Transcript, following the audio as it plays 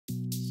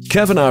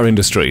Kavanagh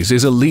Industries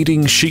is a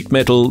leading sheet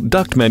metal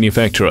duct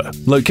manufacturer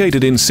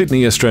located in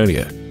Sydney,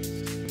 Australia.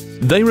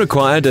 They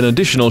required an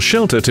additional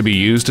shelter to be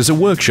used as a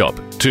workshop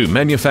to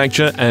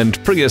manufacture and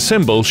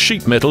pre-assemble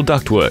sheet metal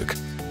ductwork.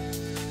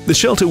 The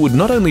shelter would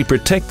not only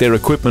protect their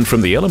equipment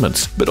from the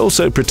elements, but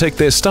also protect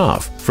their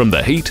staff from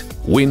the heat,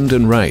 wind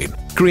and rain,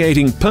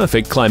 creating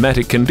perfect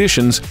climatic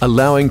conditions,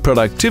 allowing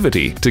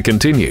productivity to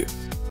continue.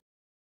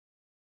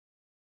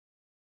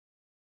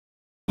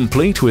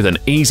 Complete with an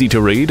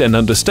easy-to-read and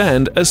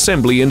understand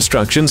assembly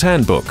instructions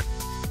handbook.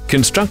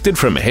 Constructed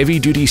from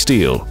heavy-duty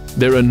steel,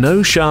 there are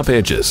no sharp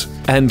edges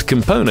and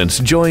components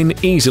join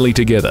easily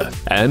together.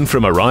 And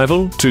from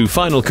arrival to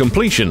final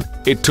completion,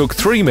 it took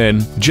 3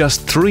 men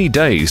just 3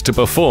 days to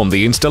perform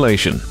the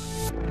installation.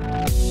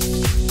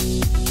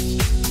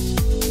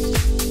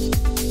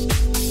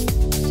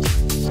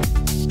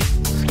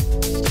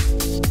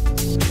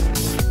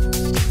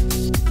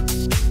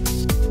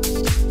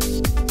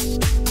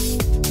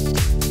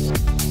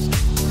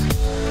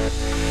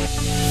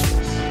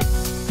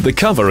 The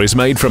cover is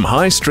made from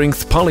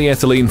high-strength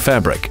polyethylene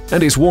fabric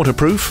and is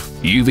waterproof,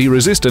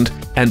 UV-resistant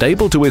and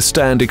able to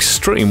withstand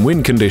extreme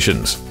wind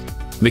conditions.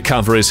 The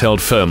cover is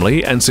held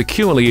firmly and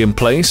securely in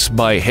place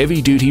by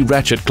heavy-duty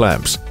ratchet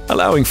clamps,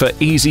 allowing for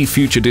easy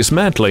future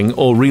dismantling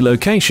or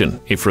relocation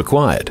if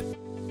required.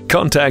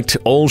 Contact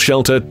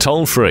Allshelter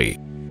toll-free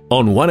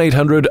on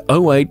 1800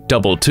 08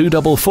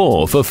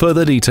 2244 for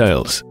further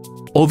details,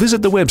 or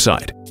visit the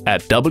website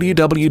at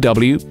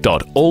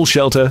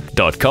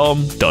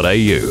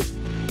www.allshelter.com.au.